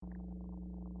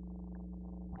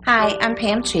Hi, I'm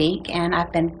Pam Cheek, and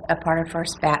I've been a part of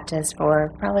First Baptist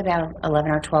for probably about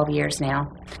 11 or 12 years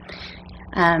now.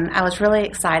 I was really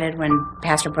excited when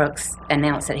Pastor Brooks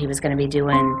announced that he was going to be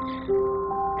doing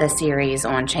the series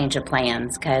on change of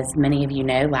plans, because many of you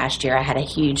know last year I had a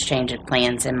huge change of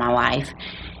plans in my life.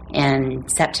 In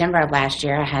September of last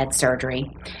year, I had surgery,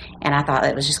 and I thought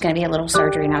it was just going to be a little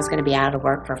surgery, and I was going to be out of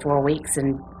work for 4 weeks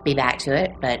and be back to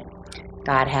it, but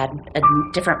God had a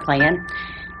different plan.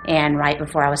 And right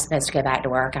before I was supposed to go back to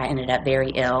work, I ended up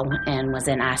very ill and was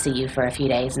in ICU for a few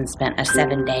days and spent a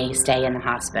 7-day stay in the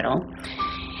hospital.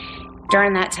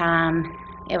 During that time,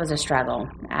 it was a struggle.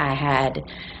 I had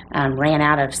ran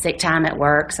out of sick time at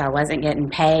work, so I wasn't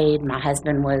getting paid. My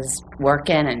husband was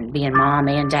working and being mom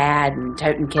and dad and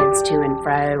toting kids to and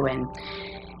fro. And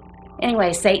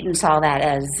anyway, Satan saw that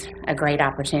as a great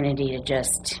opportunity to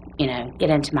just, get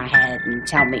into my head and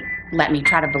let me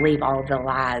try to believe all of the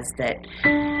lies that,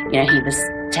 he was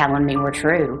telling me were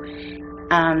true.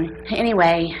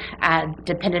 Anyway, I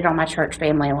depended on my church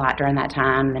family a lot during that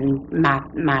time, and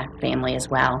my family as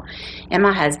well, and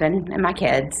my husband and my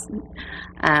kids.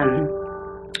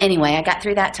 Anyway, I got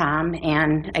through that time,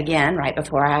 and again, right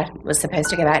before I was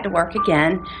supposed to go back to work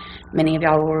again, many of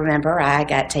y'all will remember I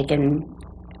got taken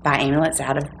by ambulance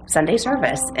out of Sunday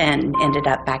service and ended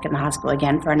up back in the hospital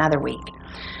again for another week.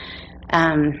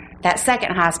 That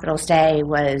second hospital stay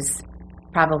was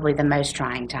probably the most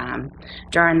trying time.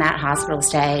 During that hospital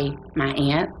stay, my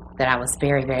aunt, that I was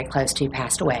very, very close to,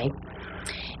 passed away.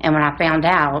 And when I found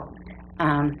out,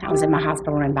 I was in my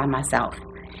hospital room by myself.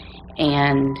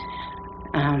 And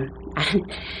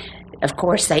of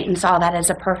course, Satan saw that as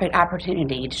a perfect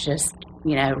opportunity to just,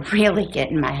 really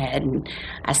get in my head. And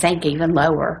I sank even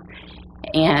lower.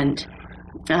 And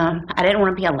I didn't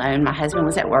want to be alone. My husband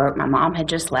was at work. My mom had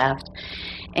just left.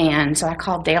 And so I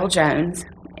called Dale Jones,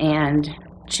 and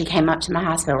she came up to my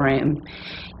hospital room,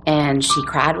 and she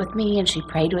cried with me, and she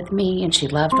prayed with me, and she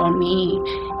loved on me.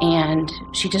 And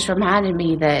she just reminded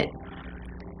me that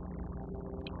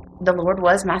the Lord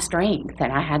was my strength,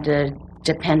 and I had to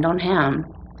depend on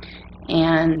Him.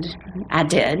 And I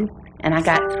did, and I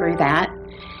got through that.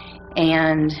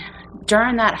 And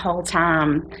during that whole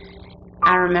time,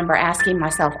 I remember asking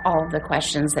myself all of the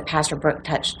questions that Pastor Brooke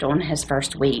touched on his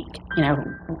first week.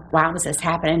 Why was this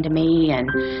happening to me? And,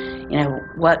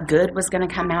 what good was going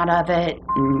to come out of it?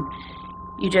 And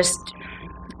you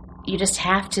just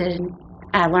have to,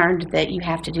 I learned that you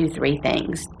have to do 3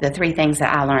 things. The 3 things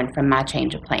that I learned from my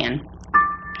change of plan.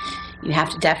 You have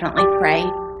to definitely pray.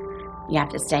 You have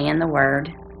to stay in the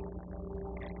Word.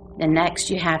 Then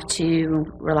next, you have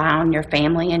to rely on your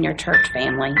family and your church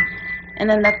family. And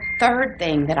then the third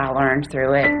thing that I learned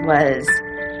through it was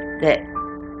that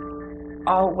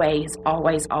always,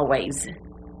 always, always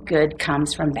good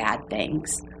comes from bad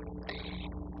things.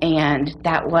 And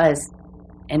that was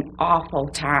an awful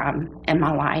time in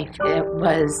my life. It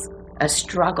was a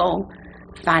struggle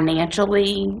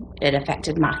financially. It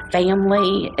affected my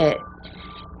family,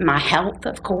 my health,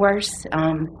 of course.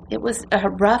 It was a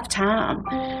rough time,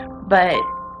 but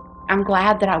I'm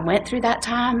glad that I went through that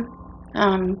time.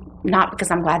 Not because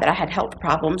I'm glad that I had health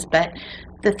problems, but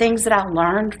the things that I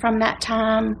learned from that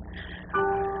time,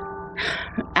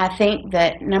 I think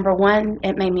that, number one,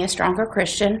 it made me a stronger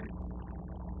Christian.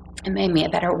 It made me a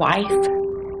better wife.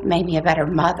 It made me a better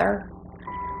mother.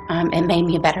 It made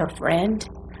me a better friend.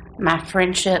 My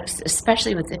friendships,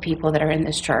 especially with the people that are in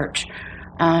this church,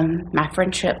 my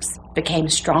friendships became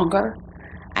stronger.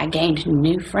 I gained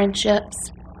new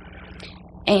friendships.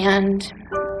 And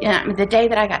the day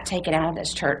that I got taken out of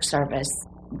this church service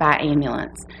by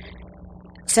ambulance,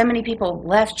 so many people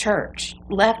left church,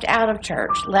 left out of church,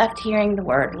 left hearing the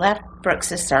Word, left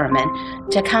Brooks' sermon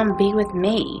to come be with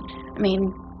me.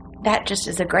 That just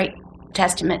is a great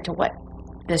testament to what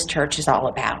this church is all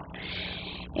about.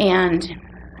 And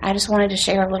I just wanted to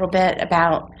share a little bit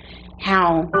about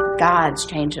how God's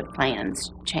change of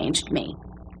plans changed me.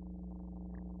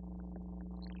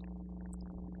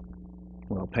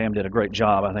 Well, Pam did a great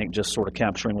job, I think, just sort of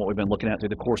capturing what we've been looking at through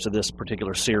the course of this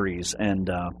particular series. And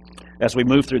as we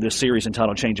move through this series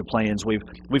entitled Change of Plans, we've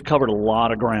covered a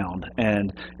lot of ground.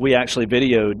 And we actually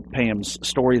videoed Pam's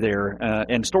story there.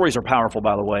 And stories are powerful,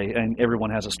 by the way, and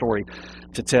everyone has a story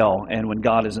to tell. And when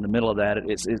God is in the middle of that,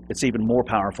 it's even more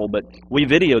powerful. But we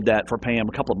videoed that for Pam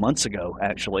a couple of months ago,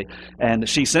 actually. And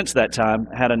she, since that time,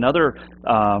 had another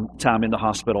time in the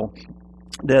hospital.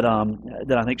 that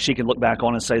I think she can look back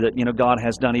on and say that, God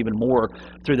has done even more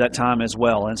through that time as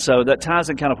well. And so that ties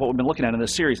in kind of what we've been looking at in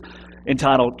this series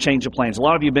entitled Change of Plans. A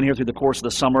lot of you have been here through the course of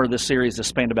the summer. This series has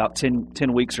spanned about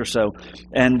 10 weeks or so.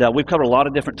 And we've covered a lot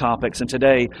of different topics. And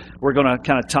today we're going to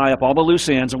kind of tie up all the loose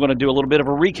ends. I'm going to do a little bit of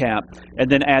a recap and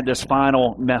then add this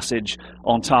final message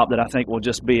on top that I think will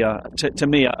just be, to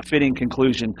me, a fitting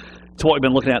conclusion to what we've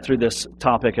been looking at through this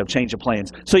topic of change of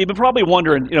plans. So you've been probably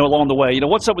wondering, along the way,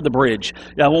 what's up with the bridge?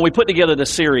 When we put together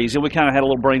this series, we kind of had a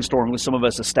little brainstorm with some of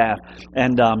us as staff,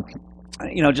 and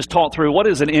just talk through what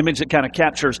is an image that kind of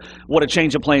captures what a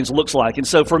change of plans looks like. And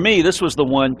so for me, this was the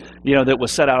one, that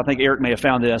was set out. I think Eric may have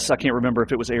found this. I can't remember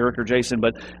if it was Eric or Jason,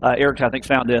 but Eric, I think,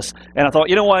 found this. And I thought,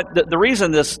 you know what? The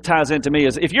reason this ties into me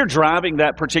is if you're driving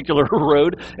that particular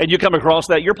road and you come across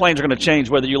that, your plans are going to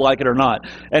change whether you like it or not.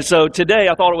 And so today,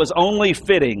 I thought it was only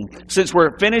fitting, since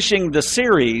we're finishing the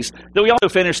series, that we also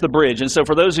finish the bridge. And so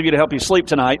for those of you to help you sleep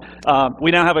tonight, we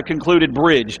now have a concluded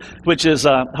bridge, which is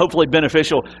hopefully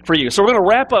beneficial for you. So we're going to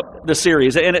wrap up the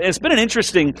series, and it's been an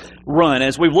interesting run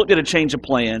as we've looked at a change of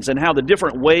plans and how the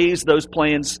different ways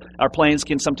our plans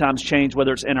can sometimes change,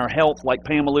 whether it's in our health, like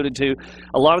Pam alluded to.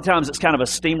 A lot of times it's kind of a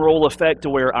steamroll effect to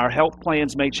where our health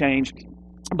plans may change,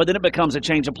 but then it becomes a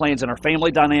change of plans in our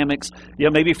family dynamics.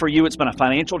 Maybe for you it's been a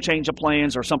financial change of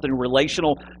plans or something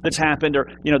relational that's happened, or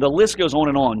the list goes on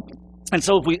and on. And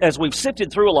so as we've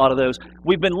sifted through a lot of those,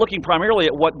 we've been looking primarily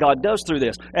at what God does through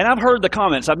this. And I've heard the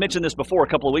comments. I've mentioned this before a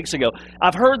couple of weeks ago.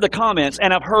 I've heard the comments,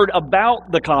 and I've heard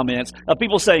about the comments of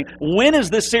people saying, when is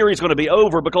this series going to be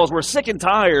over? Because we're sick and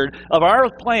tired of our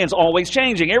plans always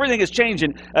changing. Everything is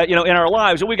changing, in our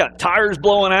lives. And we got tires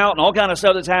blowing out and all kind of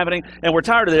stuff that's happening, and we're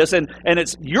tired of this. And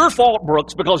it's your fault,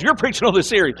 Brooks, because you're preaching on this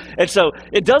series. And so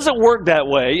it doesn't work that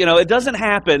way. It doesn't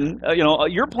happen.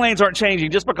 Your plans aren't changing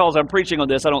just because I'm preaching on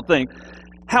this, I don't think.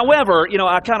 However,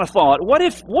 I kind of thought, what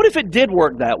if it did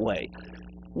work that way?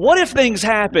 What if things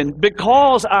happened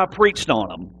because I preached on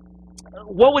them?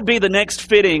 What would be the next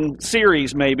fitting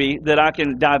series maybe that I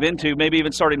can dive into, maybe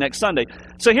even starting next Sunday?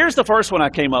 So here's the first one I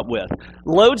came up with.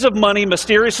 Loads of money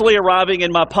mysteriously arriving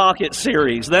in my pocket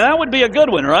series. Now, that would be a good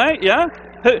one, right? Yeah?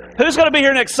 Who's going to be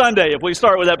here next Sunday if we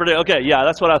start with that particular? Okay, yeah,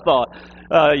 that's what I thought.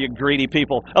 You greedy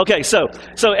people. Okay, so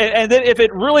then if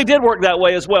it really did work that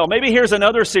way as well, maybe here's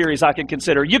another series I can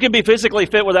consider. You can be physically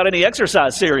fit without any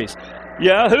exercise series.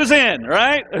 Yeah, who's in,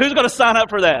 right? Who's going to sign up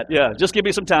for that? Yeah, just give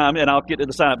me some time and I'll get to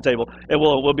the sign-up table and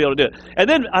we'll be able to do it. And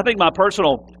then I think my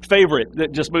personal favorite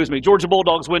that just moves me, Georgia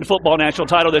Bulldogs win football national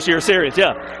title this year series.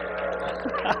 Yeah.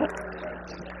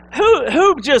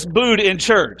 Who just booed in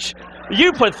church?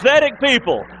 You pathetic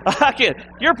people.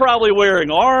 You're probably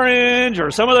wearing orange or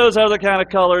some of those other kind of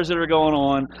colors that are going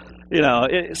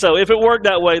on. So if it worked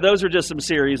that way, those are just some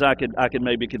series I could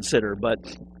maybe consider. But,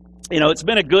 it's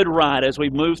been a good ride as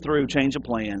we've moved through Change of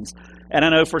Plans. And I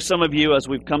know for some of you, as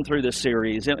we've come through this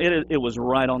series, it was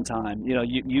right on time.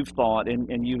 You've thought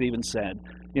and you've even said,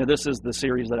 this is the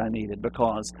series that I needed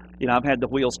because, I've had the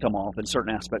wheels come off in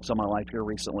certain aspects of my life here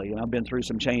recently, and I've been through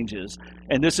some changes.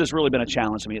 And this has really been a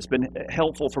challenge to me. It's been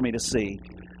helpful for me to see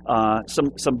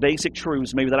some basic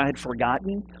truths maybe that I had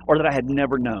forgotten or that I had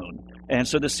never known. And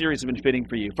so this series has been fitting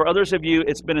for you. For others of you,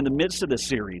 it's been in the midst of this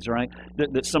series, right,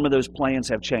 that some of those plans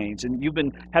have changed. And you've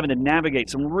been having to navigate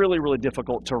some really, really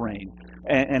difficult terrain.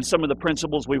 And some of the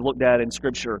principles we've looked at in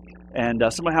Scripture and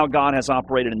some of how God has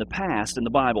operated in the past in the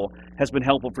Bible has been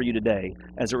helpful for you today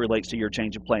as it relates to your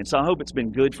change of plans. So I hope it's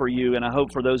been good for you, and I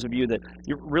hope for those of you that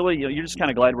you're just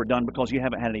kind of glad we're done because you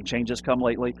haven't had any changes come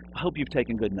lately. I hope you've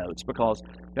taken good notes because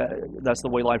that's the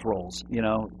way life rolls,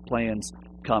 plans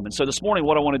come. And so this morning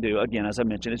what I want to do, again, as I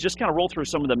mentioned, is just kind of roll through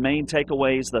some of the main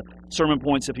takeaways, the sermon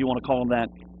points, if you want to call them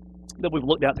that we've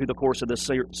looked at through the course of this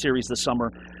series this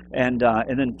summer, and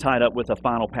then tied up with a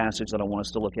final passage that I want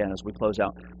us to look at as we close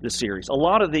out this series. A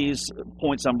lot of these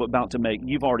points I'm about to make,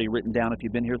 you've already written down if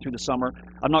you've been here through the summer.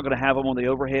 I'm not going to have them on the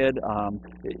overhead.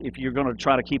 If you're going to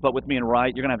try to keep up with me and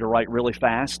write, you're going to have to write really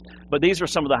fast. But these are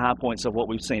some of the high points of what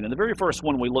we've seen. And the very first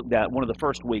one we looked at, one of the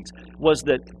first weeks, was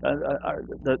that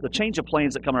the change of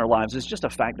plans that come in our lives is just a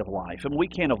fact of life. And we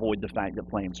can't avoid the fact that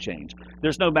plans change.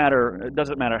 It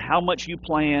doesn't matter how much you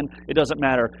plan. It doesn't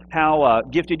matter how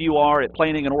gifted you are at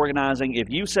planning and organizing. If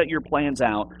you set your plans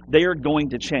out, they are going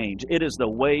to change. It is the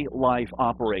way life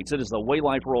operates. It is the way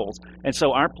life rolls. And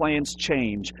so our plans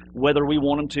change whether we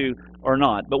want them to or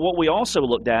not. But what we also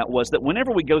looked at was that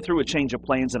whenever we go through a change of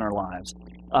plans in our lives,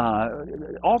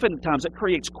 oftentimes it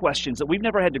creates questions that we've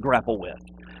never had to grapple with.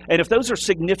 And if those are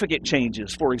significant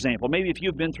changes, for example, maybe if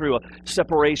you've been through a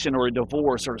separation or a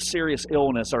divorce or a serious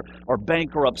illness or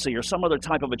bankruptcy or some other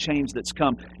type of a change that's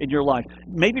come in your life,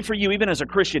 maybe for you, even as a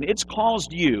Christian, it's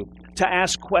caused you to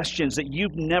ask questions that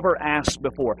you've never asked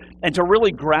before and to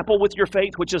really grapple with your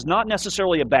faith, which is not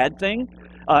necessarily a bad thing.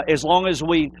 As long as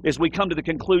we come to the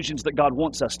conclusions that God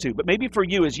wants us to. But maybe for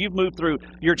you, as you've moved through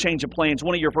your change of plans,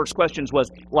 one of your first questions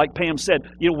was, like Pam said,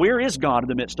 where is God in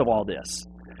the midst of all this?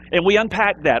 And we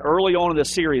unpacked that early on in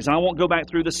this series. And I won't go back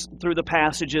through the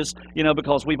passages,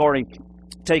 because we've already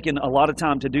taken a lot of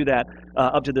time to do that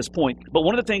up to this point. But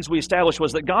one of the things we established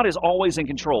was that God is always in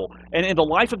control. And in the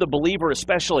life of the believer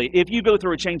especially, if you go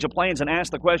through a change of plans and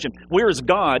ask the question, where is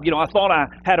God? I thought I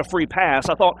had a free pass.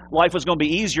 I thought life was going to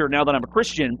be easier now that I'm a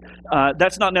Christian.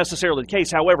 That's not necessarily the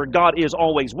case. However, God is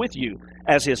always with you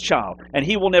as His child. And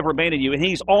He will never abandon you. And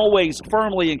He's always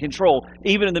firmly in control,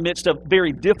 even in the midst of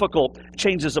very difficult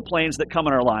changes of plans that come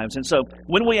in our lives. And so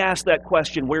when we ask that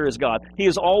question, where is God? He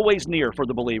is always near for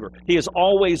the believer. He is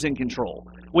always in control.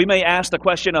 We may ask the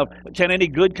question of, can any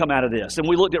good come out of this? And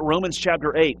we looked at Romans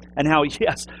chapter 8 and how,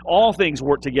 yes, all things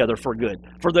work together for good,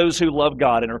 for those who love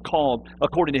God and are called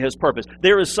according to His purpose.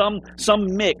 There is some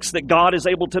mix that God is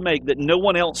able to make that no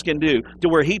one else can do, to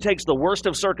where He takes the worst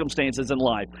of circumstances in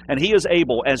life, and He is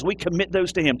able, as we commit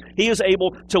those to Him, He is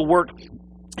able to work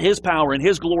His power and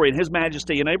His glory and His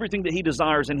majesty and everything that He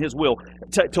desires in His will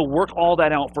to work all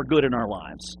that out for good in our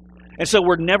lives. And so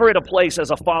we're never at a place as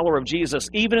a follower of Jesus,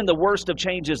 even in the worst of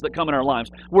changes that come in our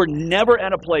lives, we're never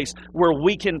at a place where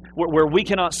we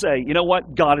cannot say, you know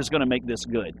what, God is going to make this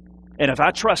good. And if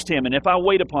I trust Him and if I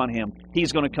wait upon Him,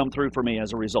 He's going to come through for me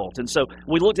as a result. And so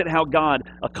we looked at how God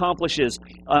accomplishes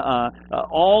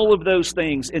all of those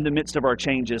things in the midst of our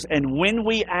changes. And when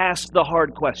we ask the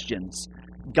hard questions,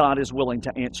 God is willing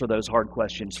to answer those hard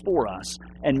questions for us.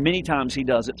 And many times He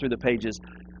does it through the pages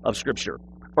of Scripture.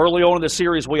 Early on in the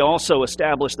series, we also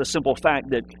established the simple fact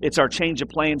that it's our change of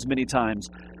plans many times.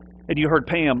 And you heard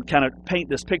Pam kind of paint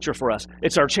this picture for us.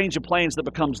 It's our change of plans that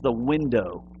becomes the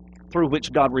window through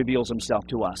which God reveals Himself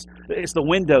to us. It's the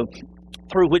window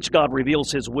through which God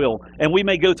reveals His will. And we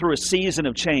may go through a season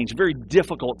of change, a very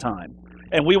difficult time.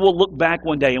 And we will look back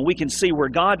one day and we can see where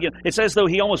God, it's as though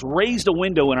He almost raised a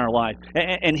window in our life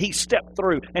and He stepped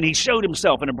through and He showed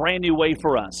Himself in a brand new way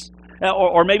for us.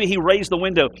 Or maybe He raised the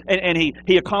window and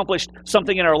he accomplished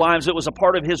something in our lives that was a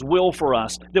part of His will for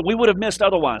us that we would have missed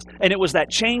otherwise. And it was that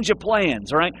change of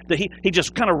plans, right? That He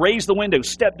just kind of raised the window,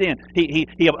 stepped in. He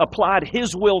applied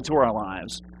His will to our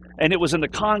lives. And it was in the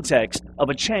context of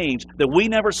a change that we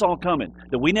never saw coming,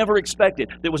 that we never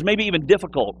expected, that was maybe even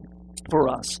difficult for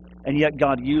us. And yet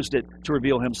God used it to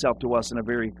reveal Himself to us in a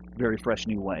very, very fresh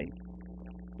new way.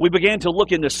 We began to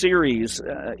look in the series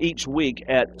each week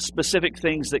at specific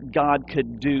things that God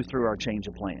could do through our change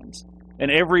of plans.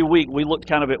 And every week we looked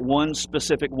kind of at one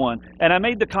specific one. And I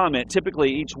made the comment,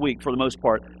 typically each week for the most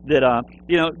part, that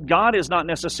God is not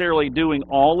necessarily doing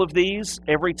all of these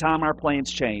every time our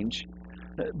plans change,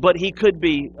 but He could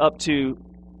be up to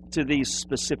these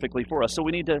specifically for us. So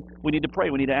we need to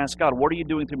pray. We need to ask God, what are you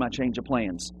doing through my change of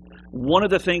plans? One of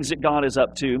the things that God is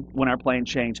up to when our plans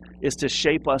change is to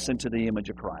shape us into the image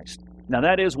of Christ. Now,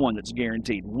 that is one that's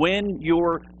guaranteed. When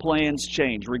your plans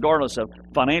change, regardless of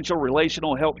financial,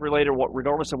 relational, health-related,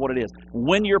 regardless of what it is,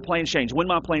 when your plans change, when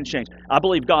my plans change, I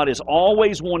believe God is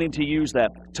always wanting to use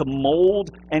that to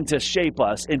mold and to shape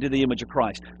us into the image of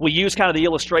Christ. We use kind of the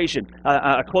illustration.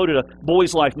 I quoted a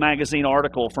Boys Life magazine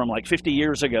article from like 50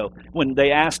 years ago when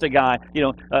they asked a guy,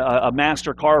 a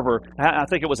master carver, I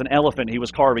think it was an elephant he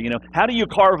was carving, how do you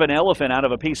carve an elephant out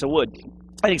of a piece of wood?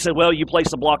 And he said, well, you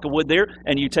place a block of wood there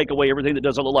and you take away everything that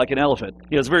doesn't look like an elephant.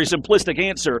 It's a very simplistic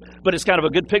answer, but it's kind of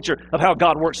a good picture of how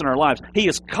God works in our lives. He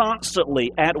is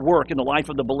constantly at work in the life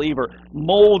of the believer,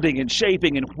 molding and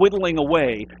shaping and whittling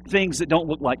away things that don't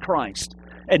look like Christ.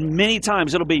 And many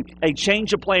times it'll be a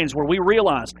change of plans where we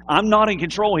realize I'm not in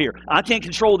control here. I can't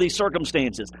control these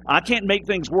circumstances. I can't make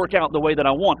things work out the way that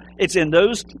I want. It's in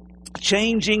those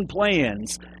changing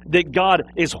plans that God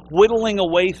is whittling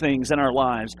away things in our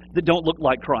lives that don't look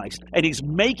like Christ. And He's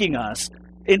making us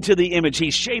into the image.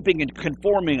 He's shaping and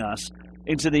conforming us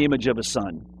into the image of His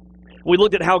Son. We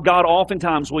looked at how God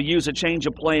oftentimes will use a change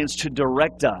of plans to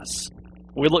direct us.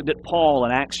 We looked at Paul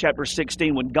in Acts chapter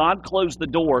 16 when God closed the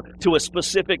door to a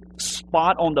specific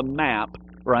spot on the map,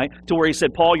 right, to where He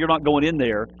said, Paul, you're not going in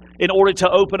there, in order to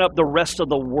open up the rest of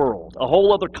the world, a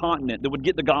whole other continent that would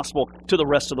get the gospel to the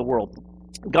rest of the world.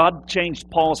 God changed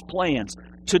Paul's plans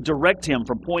to direct him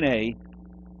from point A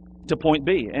to point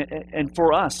B. And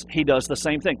for us, he does the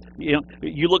same thing. You know,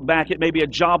 you look back at maybe a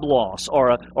job loss or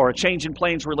a change in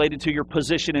plans related to your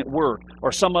position at work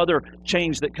or some other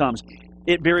change that comes.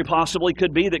 It very possibly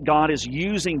could be that God is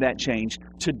using that change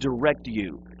to direct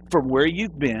you from where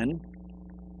you've been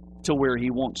to where he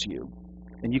wants you.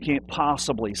 And you can't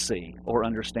possibly see or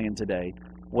understand today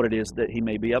what it is that he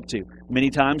may be up to. Many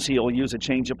times he'll use a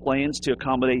change of plans to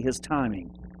accommodate his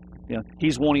timing. You know,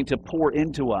 he's wanting to pour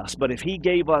into us, but if he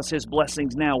gave us his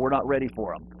blessings now, we're not ready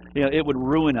for them. You know, it would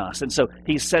ruin us. And so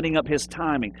he's setting up his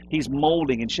timing. He's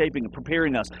molding and shaping and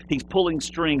preparing us. He's pulling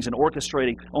strings and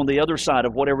orchestrating on the other side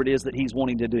of whatever it is that he's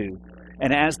wanting to do.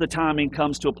 And as the timing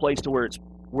comes to a place to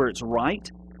where it's right,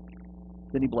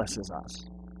 then he blesses us.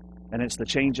 And it's the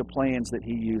change of plans that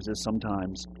he uses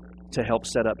sometimes to help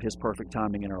set up his perfect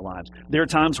timing in our lives. There are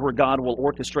times where God will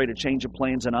orchestrate a change of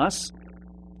plans in us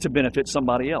to benefit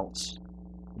somebody else.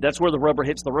 That's where the rubber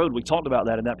hits the road. We talked about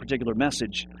that in that particular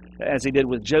message, as he did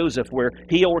with Joseph, where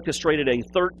he orchestrated a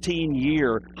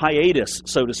 13-year hiatus,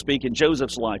 so to speak, in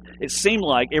Joseph's life. It seemed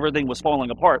like everything was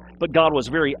falling apart, but God was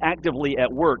very actively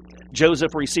at work.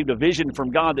 Joseph received a vision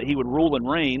from God that he would rule and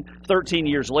reign. 13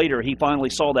 years later, he finally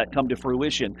saw that come to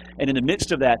fruition. And in the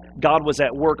midst of that, God was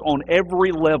at work on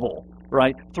every level,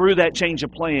 right, through that change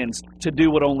of plans to do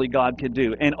what only God could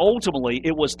do. And ultimately,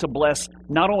 it was to bless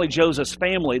not only Joseph's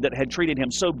family that had treated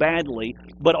him so badly,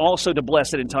 but also to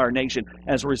bless an entire nation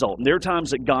as a result. And there are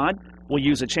times that God will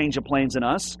use a change of plans in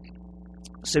us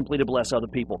simply to bless other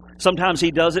people. Sometimes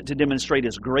he does it to demonstrate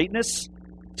his greatness,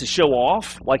 to show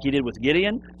off, like he did with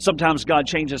Gideon. Sometimes God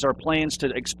changes our plans to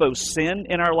expose sin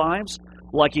in our lives,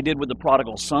 like he did with the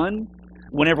prodigal son.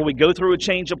 Whenever we go through a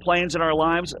change of plans in our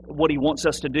lives, what he wants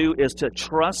us to do is to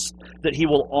trust that he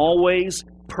will always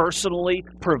personally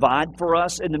provide for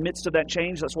us in the midst of that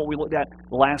change. That's what we looked at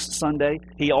last Sunday.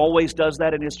 He always does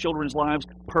that in his children's lives.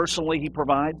 Personally, he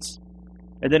provides.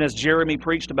 And then as Jeremy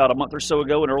preached about a month or so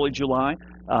ago in early July,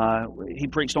 he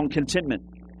preached on contentment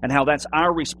and how that's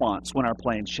our response when our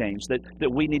plans change,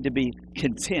 that we need to be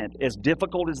content. As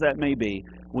difficult as that may be,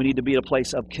 we need to be at a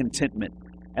place of contentment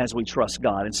as we trust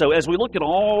God. And so as we look at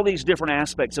all these different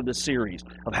aspects of this series,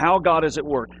 of how God is at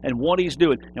work and what he's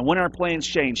doing, and when our plans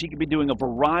change, he could be doing a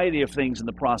variety of things in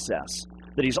the process,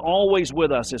 that he's always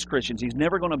with us as Christians. He's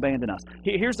never going to abandon us.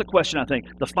 Here's the question, I think,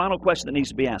 the final question that needs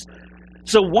to be asked.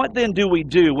 So what then do we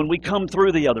do when we come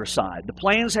through the other side? The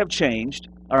plans have changed,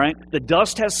 all right? The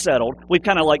dust has settled. We've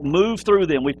kind of like moved through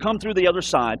them. We've come through the other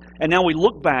side, and now we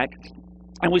look back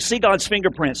and we see God's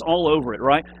fingerprints all over it,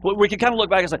 right? We can kind of look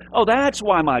back and say, oh, that's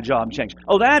why my job changed.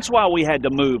 Oh, that's why we had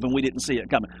to move and we didn't see it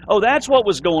coming. Oh, that's what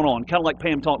was going on, kind of like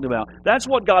Pam talked about. That's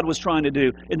what God was trying to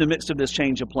do in the midst of this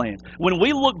change of plans. When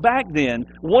we look back then,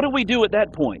 what do we do at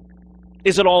that point?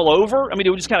 Is it all over? I mean,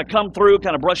 do we just kind of come through,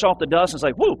 kind of brush off the dust and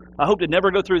say, whew, I hope to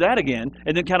never go through that again,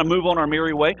 and then kind of move on our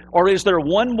merry way? Or is there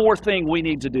one more thing we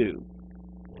need to do?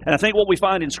 And I think what we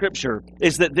find in Scripture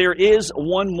is that there is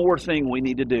one more thing we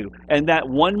need to do. And that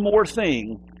one more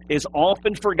thing is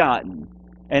often forgotten,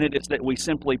 and it is that we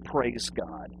simply praise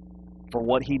God for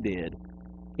what he did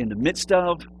in the midst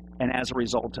of and as a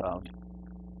result of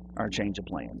our change of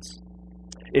plans.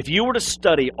 If you were to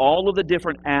study all of the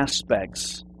different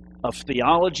aspects of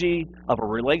theology, of a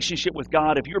relationship with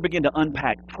God, if you begin to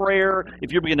unpack prayer,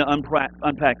 if you begin to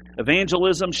unpack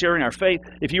evangelism, sharing our faith,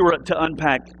 if you were to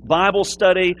unpack Bible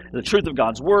study, the truth of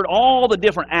God's Word, all the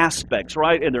different aspects,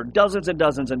 right? And there are dozens and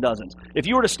dozens and dozens. If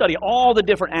you were to study all the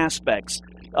different aspects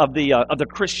of the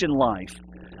Christian life,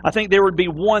 I think there would be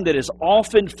one that is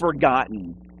often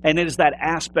forgotten, and it is that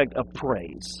aspect of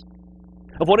praise.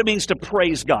 Of what it means to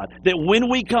praise God. That when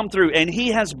we come through and he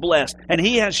has blessed and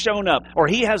he has shown up or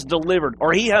he has delivered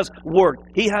or he has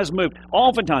worked, he has moved.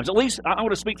 Oftentimes, at least I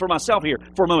want to speak for myself here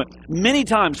for a moment. Many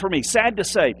times for me, sad to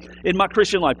say, in my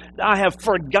Christian life, I have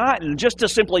forgotten just to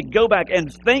simply go back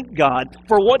and thank God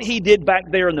for what he did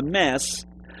back there in the mess.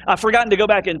 I've forgotten to go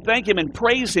back and thank him and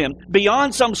praise him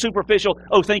beyond some superficial,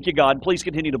 oh, thank you, God, please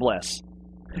continue to bless.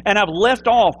 And I've left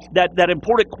off that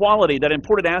important quality, that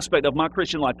important aspect of my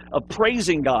Christian life of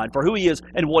praising God for who he is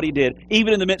and what he did,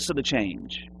 even in the midst of the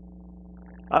change.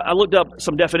 I looked up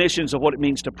some definitions of what it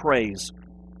means to praise.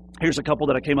 Here's a couple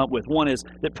that I came up with. One is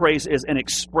that praise is an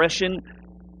expression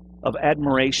of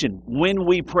admiration. When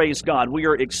we praise God, we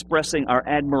are expressing our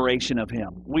admiration of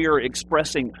him. We are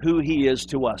expressing who he is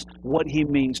to us, what he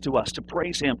means to us. To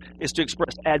praise him is to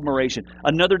express admiration.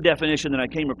 Another definition that I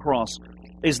came across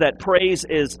is that praise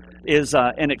is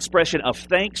an expression of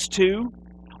thanks to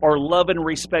or love and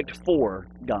respect for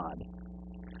God.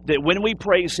 that when we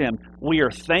praise Him, we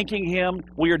are thanking Him,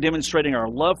 we are demonstrating our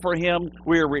love for Him,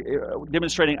 we are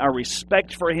demonstrating our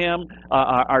respect for Him,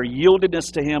 our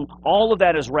yieldedness to Him. All of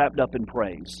that is wrapped up in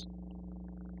praise.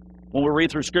 When we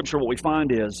read through Scripture, what we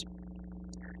find is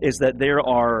that there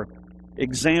are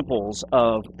examples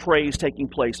of praise taking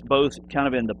place both kind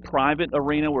of in the private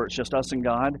arena where it's just us and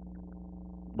God,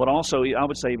 but also, I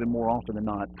would say even more often than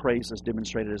not, praise is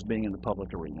demonstrated as being in the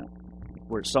public arena,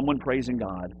 where it's someone praising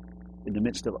God in the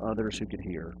midst of others who could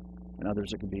hear and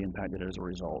others that could be impacted as a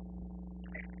result.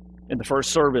 In the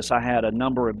first service, I had a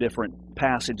number of different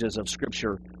passages of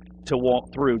Scripture to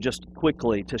walk through just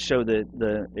quickly to show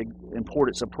the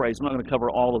importance of praise. I'm not going to cover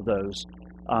all of those,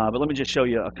 but let me just show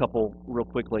you a couple real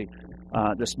quickly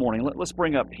this morning. Let's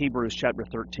bring up Hebrews chapter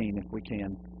 13 if we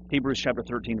can. Hebrews chapter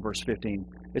 13, verse 15.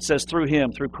 It says, through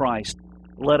Him, through Christ,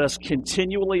 let us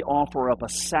continually offer up a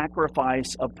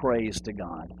sacrifice of praise to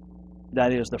God.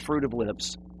 That is the fruit of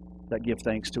lips that give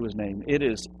thanks to His name. It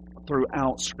is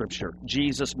throughout Scripture.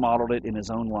 Jesus modeled it in His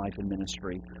own life and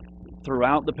ministry.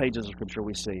 Throughout the pages of Scripture,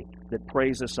 we see that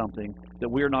praise is something that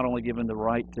we are not only given the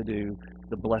right to do,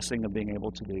 the blessing of being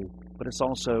able to do, but it's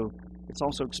also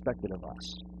expected of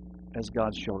us as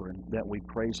God's children that we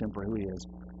praise Him for who He is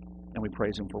and we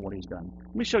praise Him for what He's done.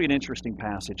 Let me show you an interesting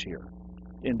passage here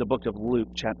in the book of Luke,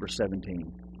 chapter 17.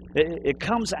 It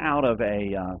comes out of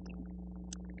an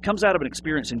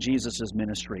experience in Jesus'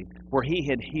 ministry where He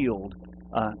had healed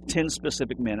 10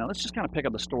 specific men. Now, let's just kind of pick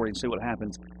up the story and see what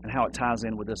happens and how it ties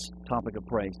in with this topic of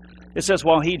praise. It says,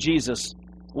 while He, Jesus,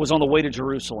 was on the way to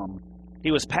Jerusalem,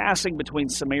 He was passing between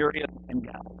Samaria and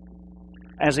Galilee.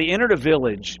 As He entered a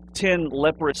village, 10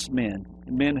 leprous men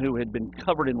who had been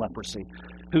covered in leprosy,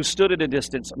 who stood at a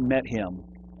distance, met Him.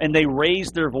 And they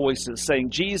raised their voices,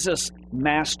 saying, Jesus,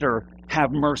 Master,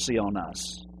 have mercy on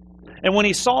us. And when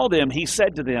He saw them, He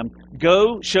said to them,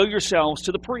 go, show yourselves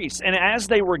to the priests. And as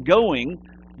they were going,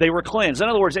 they were cleansed. In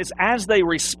other words, it's as they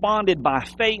responded by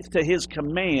faith to His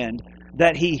command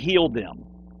that He healed them.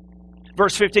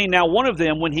 Verse 15, now one of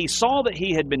them, when he saw that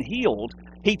he had been healed,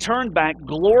 he turned back,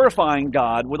 glorifying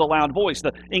God with a loud voice.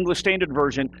 The English Standard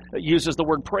Version uses the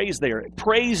word praise there,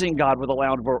 praising God with a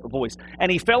loud voice.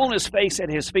 And he fell on his face at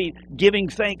His feet, giving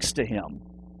thanks to Him.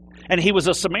 And he was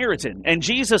a Samaritan. And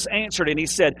Jesus answered and He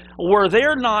said, were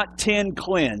there not 10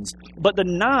 cleansed? But the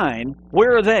 9,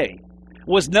 where are they?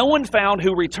 Was no one found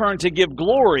who returned to give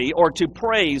glory or to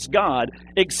praise God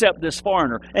except this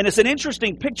foreigner? And it's an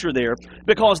interesting picture there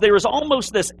because there is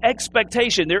almost this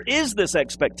expectation. There is this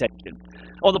expectation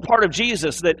on the part of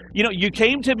Jesus that, you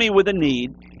came to me with a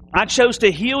need. I chose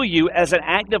to heal you as an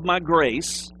act of my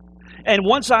grace. And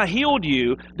once I healed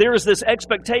you, there is this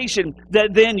expectation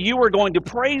that then you are going to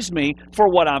praise me for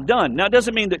what I've done. Now, it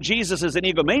doesn't mean that Jesus is an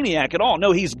egomaniac at all.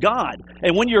 No, He's God.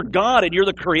 And when you're God and you're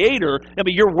the Creator,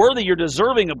 you're worthy, you're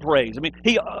deserving of praise.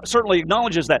 He certainly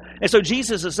acknowledges that. And so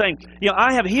Jesus is saying,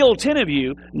 I have healed 10 of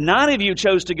you. 9 of you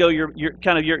chose to go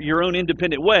your own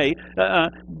independent way.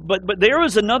 But there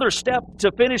is another step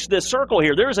to finish this circle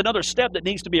here. There is another step that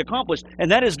needs to be accomplished,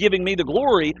 and that is giving me the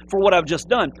glory for what I've just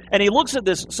done. And He looks at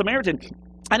this Samaritan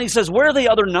and He says, where are the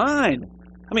other 9?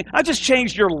 I just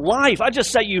changed your life. I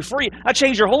just set you free. I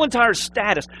changed your whole entire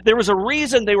status. There was a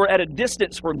reason they were at a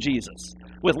distance from Jesus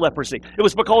with leprosy. It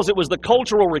was because it was the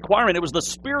cultural requirement. It was the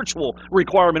spiritual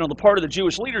requirement on the part of the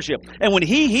Jewish leadership. And when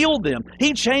He healed them,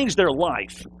 He changed their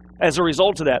life as a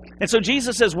result of that. And so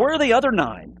Jesus says, where are the other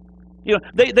 9?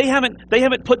 They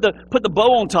haven't put the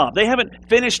bow on top. They haven't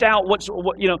finished out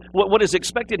what is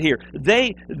expected here.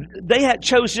 They had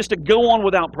chose just to go on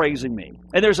without praising me.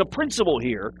 And there's a principle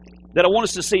here that I want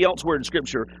us to see elsewhere in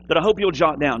Scripture that I hope you'll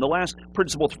jot down. The last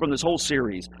principle from this whole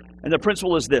series. And the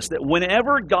principle is this, that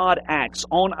whenever God acts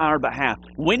on our behalf,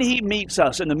 when He meets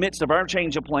us in the midst of our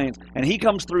change of plans and He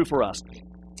comes through for us,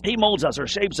 He molds us or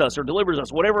shapes us or delivers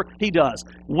us, whatever He does.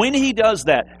 When He does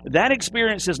that, that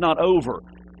experience is not over.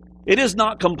 It is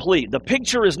not complete. The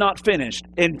picture is not finished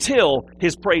until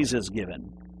His praise is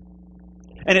given.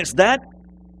 And it's that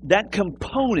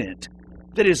component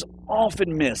that is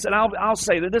often missed. And I'll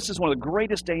say that this is one of the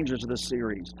greatest dangers of this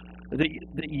series, that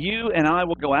you and I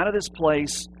will go out of this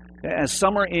place as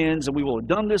summer ends and we will have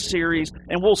done this series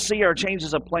and we'll see our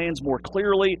changes of plans more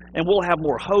clearly and we'll have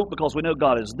more hope because we know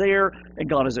God is there and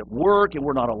God is at work and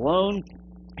we're not alone.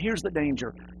 Here's the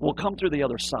danger. We'll come through the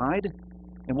other side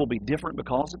and we'll be different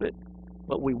because of it,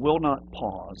 but we will not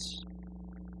pause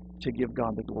to give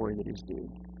God the glory that is due.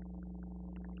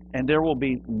 And there will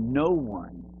be no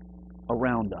one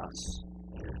around us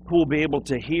who will be able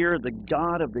to hear the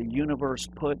God of the universe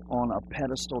put on a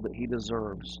pedestal that He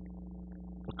deserves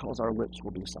because our lips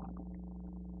will be silent.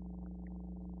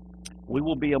 We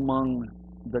will be among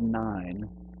the 9,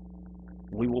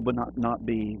 we will not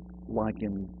be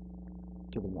likened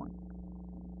to the 1.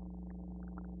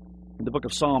 In the book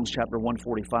of Psalms, chapter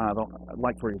 145, I'd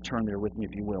like for you to turn there with me,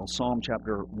 if you will. Psalm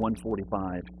chapter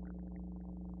 145.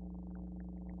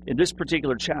 In this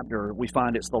particular chapter, we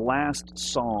find it's the last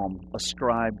psalm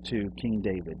ascribed to King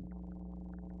David.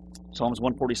 Psalms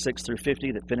 146 through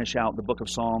 50 that finish out the book of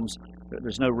Psalms.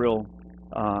 There's no real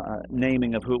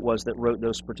naming of who it was that wrote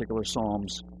those particular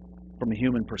psalms from a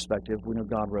human perspective. We know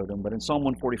God wrote them. But in Psalm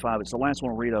 145, it's the last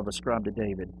one we read of ascribed to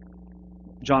David.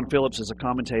 John Phillips is a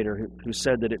commentator who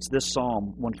said that it's this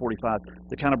Psalm 145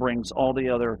 that kind of brings all the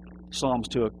other psalms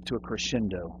to a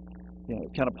crescendo. You know,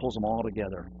 it kind of pulls them all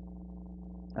together.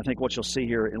 I think what you'll see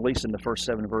here, at least in the first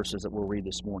 7 verses that we'll read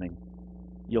this morning,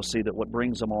 you'll see that what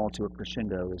brings them all to a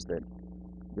crescendo is that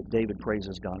David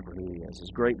praises God for who He is, His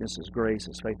greatness, His grace,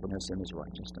 His faithfulness, and His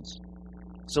righteousness.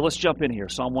 So let's jump in here.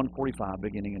 Psalm 145,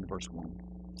 beginning in verse 1.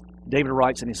 David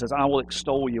writes and he says, I will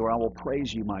extol you, or I will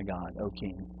praise you, my God, O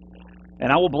King.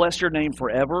 And I will bless your name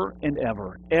forever and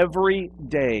ever. Every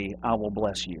day I will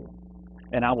bless you.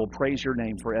 And I will praise your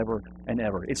name forever and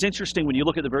ever. It's interesting when you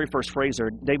look at the very first phrase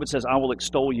there. David says, I will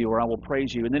extol you, or I will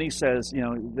praise you. And then he says,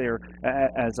 there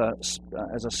as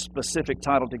a specific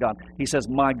title to God, he says,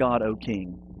 my God, O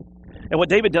King. And what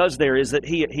David does there is that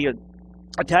he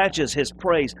attaches his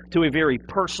praise to a very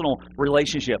personal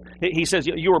relationship. He says,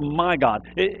 you are my God.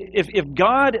 If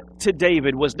God to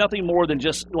David was nothing more than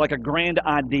just like a grand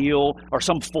ideal or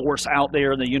some force out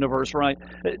there in the universe, right?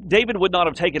 David would not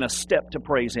have taken a step to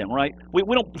praise Him, right? We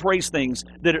don't praise things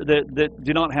that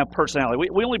do not have personality.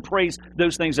 We only praise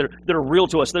those things that are real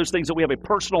to us, those things that we have a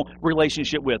personal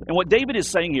relationship with. And what David is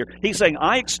saying here, he's saying,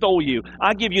 I extol you.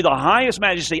 I give you the highest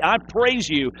majesty. I praise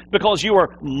you because you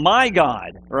are my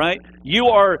God, right? You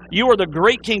are the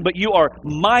great King, but you are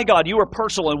my God. You are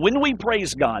personal. And when we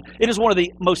praise God, it is one of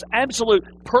the most absolute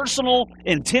personal,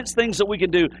 intense things that we can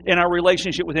do in our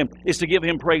relationship with Him is to give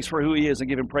Him praise for who He is and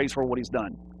give Him praise for what He's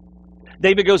done.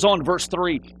 David goes on, verse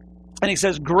 3, and he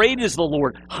says, great is the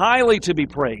Lord, highly to be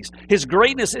praised. His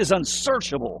greatness is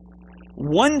unsearchable.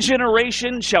 One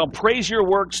generation shall praise your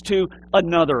works to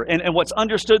another. And what's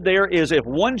understood there is if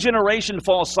one generation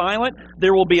falls silent,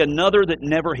 there will be another that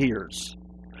never hears.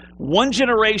 One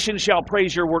generation shall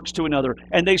praise your works to another,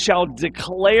 and they shall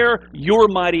declare your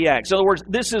mighty acts. In other words,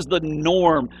 this is the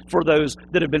norm for those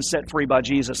that have been set free by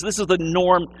Jesus. This is the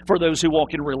norm for those who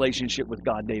walk in relationship with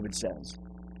God, David says.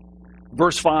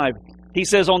 Verse 5, he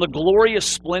says, on the glorious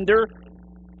splendor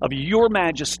of your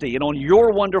majesty and on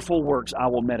your wonderful works I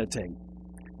will meditate.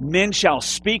 Men shall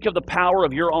speak of the power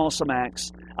of your awesome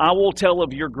acts. I will tell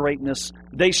of your greatness.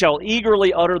 They shall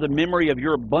eagerly utter the memory of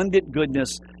your abundant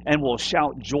goodness and will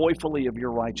shout joyfully of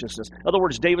your righteousness. In other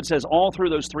words, David says all through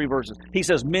those 3 verses, he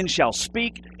says, men shall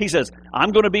speak. He says,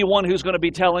 I'm going to be one who's going to be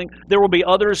telling. There will be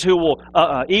others who will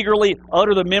eagerly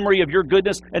utter the memory of your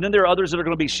goodness. And then there are others that are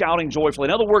going to be shouting joyfully.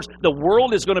 In other words, the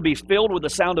world is going to be filled with the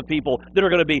sound of people that are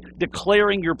going to be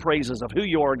declaring your praises of who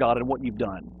you are, God, and what you've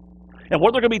done. And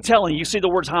what they're going to be telling, you see the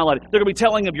words highlighted, they're going to be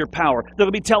telling of your power. They're going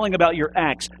to be telling about your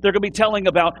acts. They're going to be telling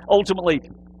about, ultimately,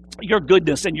 your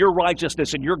goodness and your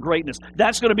righteousness and your greatness.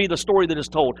 That's going to be the story that is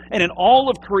told. And in all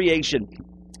of creation,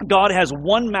 God has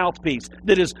one mouthpiece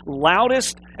that is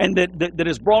loudest and that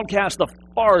is broadcast the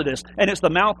farthest, and it's the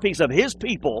mouthpiece of His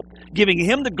people, giving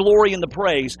Him the glory and the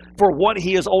praise for what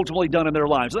He has ultimately done in their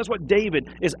lives. So that's what David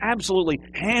is absolutely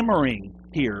hammering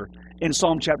here in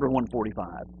Psalm chapter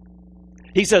 145.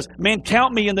 He says, man,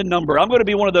 count me in the number. I'm going to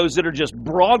be one of those that are just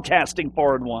broadcasting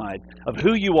far and wide of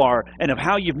who you are and of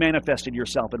how you've manifested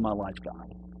yourself in my life,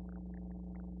 God.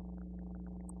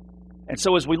 And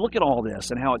so as we look at all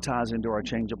this and how it ties into our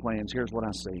change of plans, here's what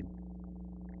I see.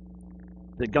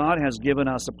 That God has given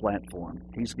us a platform.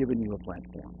 He's given you a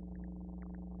platform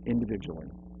individually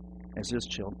as His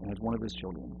children, as one of His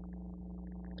children,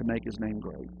 to make His name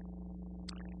great.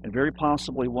 And very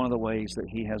possibly one of the ways that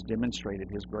He has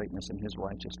demonstrated His greatness and His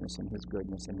righteousness and His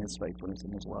goodness and His faithfulness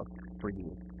and His love for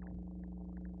you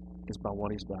is by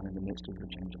what He's done in the midst of your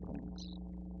change of plans.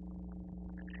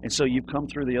 And so you've come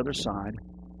through the other side,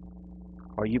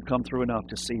 or you've come through enough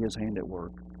to see His hand at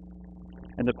work.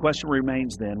 And the question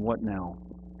remains then, what now?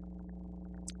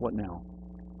 What now?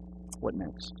 What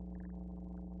next?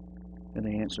 And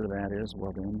the answer to that is,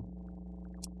 well then,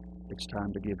 it's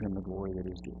time to give Him the glory that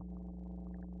He's due.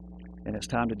 And it's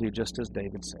time to do just as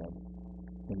David said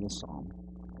in this psalm.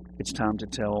 It's time to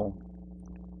tell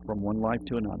from one life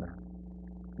to another,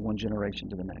 one generation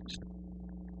to the next,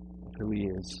 of who He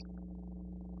is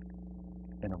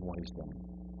and of what He's done.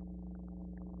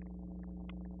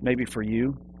 Maybe for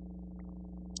you,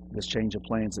 this change of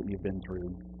plans that you've been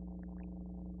through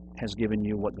has given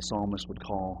you what the psalmist would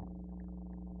call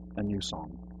a new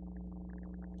song.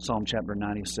 Psalm chapter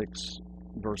 96,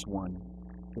 verse 1.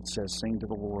 It says, "Sing to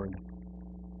the Lord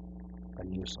a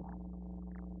new song."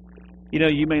 You know,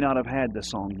 you may not have had the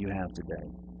song you have today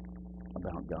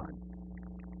about God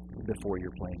before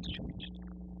your plans changed.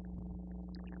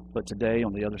 But today,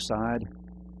 on the other side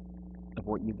of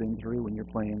what you've been through, when your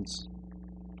plans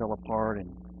fell apart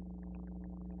and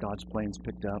God's plans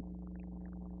picked up,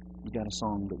 you got a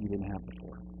song that you didn't have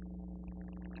before.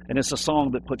 And it's a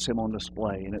song that puts Him on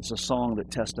display, and it's a song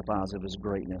that testifies of His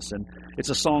greatness, and it's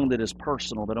a song that is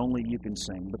personal, that only you can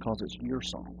sing because it's your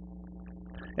song.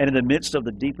 And in the midst of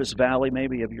the deepest valley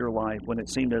maybe of your life, when it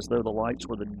seemed as though the lights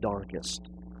were the darkest,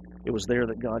 it was there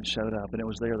that God showed up, and it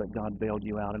was there that God bailed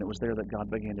you out, and it was there that God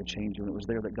began to change you, and it was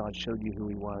there that God showed you who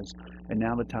He was. And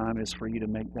now the time is for you to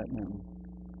make that known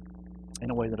in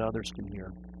a way that others can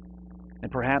hear.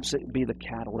 And perhaps it be the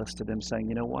catalyst to them saying,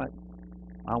 you know what?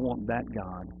 I want that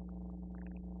God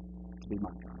to be my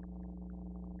God.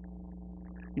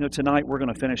 You know, tonight we're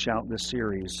going to finish out this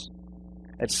series.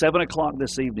 At 7 o'clock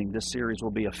this evening, this series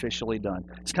will be officially done.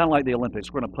 It's kind of like the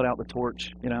Olympics. We're going to put out the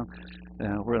torch, you know.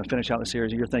 We're going to finish out the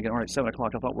series. And you're thinking, all right, 7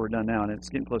 o'clock, I thought we were done now. And it's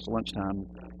getting close to lunchtime,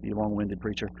 you long-winded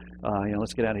preacher.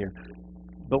 Let's get out of here.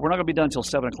 But we're not going to be done until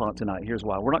 7 o'clock tonight. Here's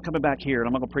why. We're not coming back here, and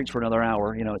I'm not going to preach for another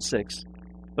hour, at 6.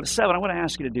 But at 7, I want to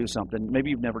ask you to do something maybe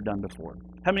you've never done before.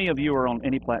 How many of you are on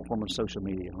any platform of social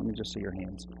media? Let me just see your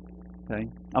hands. Okay,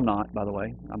 I'm not, by the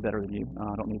way. I'm better than you.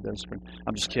 I don't need those.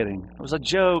 I'm just kidding. It was a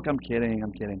joke. I'm kidding.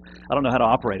 I don't know how to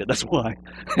operate it. That's why.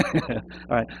 All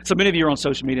right. So many of you are on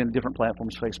social media and different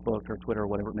platforms, Facebook or Twitter or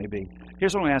whatever it may be.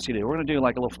 Here's what I'm going to ask you to do. We're going to do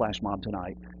like a little flash mob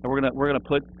tonight, and we're going to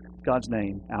put God's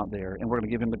name out there, and we're going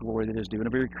to give Him the glory that is due in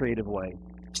a very creative way.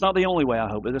 It's not the only way, I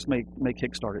hope, but this may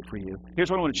kickstart it for you. Here's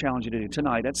what I want to challenge you to do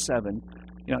tonight at 7.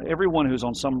 Everyone who's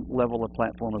on some level of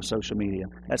platform of social media,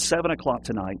 at 7 o'clock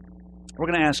tonight, we're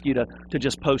going to ask you to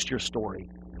just post your story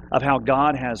of how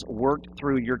God has worked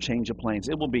through your change of plans.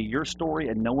 It will be your story,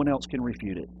 and no one else can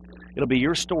refute it. It'll be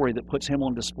your story that puts Him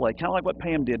on display, kind of like what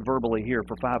Pam did verbally here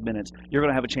for 5 minutes. You're going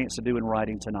to have a chance to do in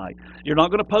writing tonight. You're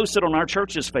not going to post it on our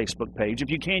church's Facebook page. If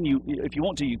you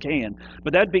want to, you can.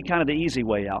 But that'd be kind of the easy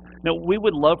way out. No, we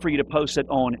would love for you to post it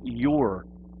on your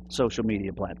social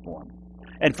media platform.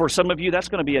 And for some of you, that's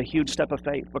going to be a huge step of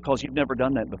faith because you've never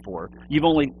done that before. You've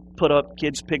only put up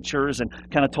kids' pictures and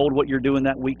kind of told what you're doing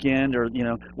that weekend or,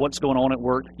 what's going on at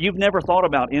work. You've never thought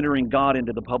about entering God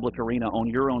into the public arena on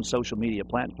your own social media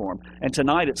platform. And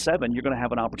tonight at 7, you're going to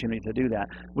have an opportunity to do that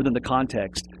within the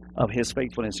context of His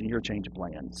faithfulness and your change of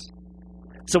plans.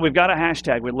 So we've got a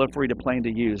hashtag we'd love for you to plan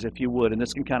to use, if you would, and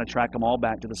this can kind of track them all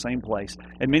back to the same place.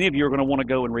 And many of you are going to want to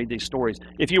go and read these stories.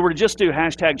 If you were to just do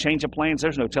hashtag change of plans,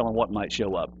 there's no telling what might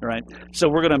show up, right? So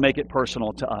we're going to make it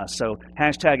personal to us. So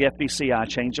hashtag FBCI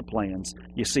change of plans.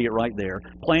 You see it right there.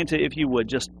 Plan to, if you would,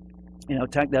 just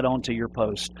tack that onto your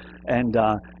post and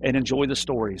enjoy the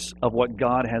stories of what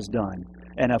God has done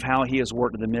and of how He has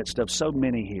worked in the midst of so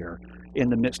many here in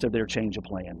the midst of their change of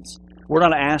plans. We're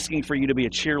not asking for you to be a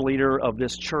cheerleader of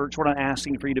this church. We're not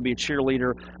asking for you to be a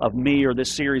cheerleader of me or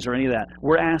this series or any of that.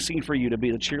 We're asking for you to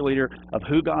be the cheerleader of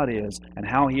who God is and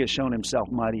how He has shown Himself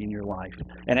mighty in your life.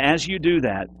 And as you do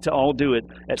that, to all do it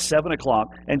at 7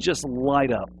 o'clock and just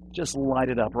light up. Just light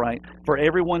it up, right? For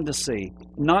everyone to see,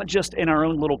 not just in our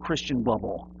own little Christian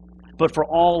bubble, but for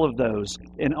all of those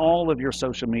in all of your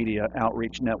social media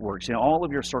outreach networks, all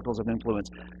of your circles of influence,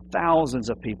 thousands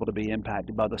of people to be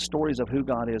impacted by the stories of who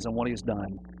God is and what He's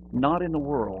done, not in the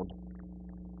world,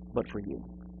 but for you.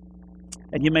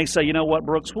 And you may say, you know what,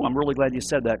 Brooks, I'm really glad you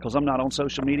said that because I'm not on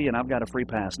social media and I've got a free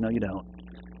pass. No, you don't.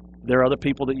 There are other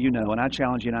people that you know, and I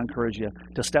challenge you and I encourage you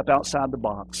to step outside the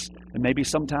box. And maybe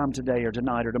sometime today or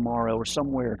tonight or tomorrow or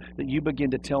somewhere that you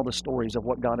begin to tell the stories of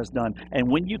what God has done. And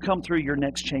when you come through your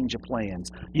next change of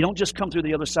plans, you don't just come through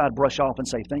the other side, brush off and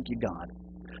say, thank you, God.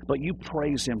 But you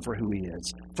praise Him for who He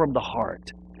is from the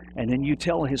heart. And then you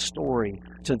tell His story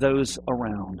to those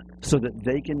around so that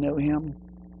they can know Him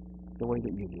the way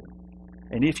that you do.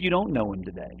 And if you don't know Him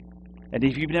today, and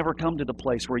if you've never come to the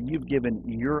place where you've given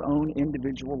your own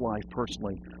individual life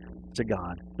personally to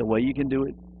God, the way you can do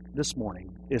it this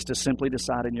morning is to simply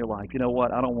decide in your life, you know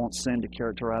what, I don't want sin to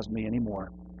characterize me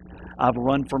anymore. I've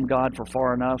run from God for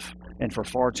far enough and for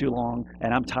far too long,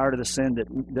 and I'm tired of the sin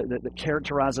that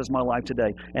characterizes my life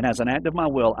today. And as an act of my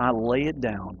will, I lay it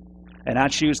down, and I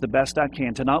choose the best I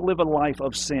can to not live a life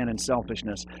of sin and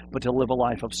selfishness, but to live a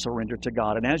life of surrender to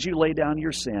God. And as you lay down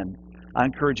your sin, I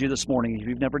encourage you this morning, if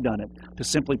you've never done it, to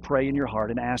simply pray in your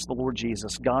heart and ask the Lord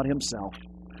Jesus, God Himself,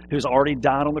 who's already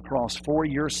died on the cross for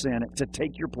your sin, to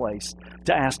take your place,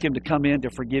 to ask Him to come in, to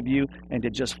forgive you, and to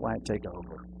just flat take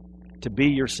over, to be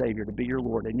your Savior, to be your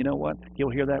Lord. And you know what? He'll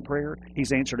hear that prayer.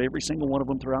 He's answered every single one of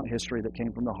them throughout history that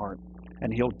came from the heart.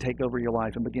 And He'll take over your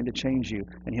life and begin to change you.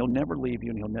 And He'll never leave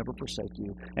you, and He'll never forsake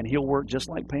you. And He'll work, just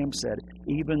like Pam said,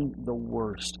 even the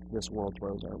worst this world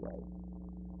throws our way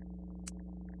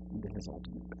into His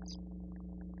ultimate best.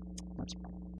 Let's pray.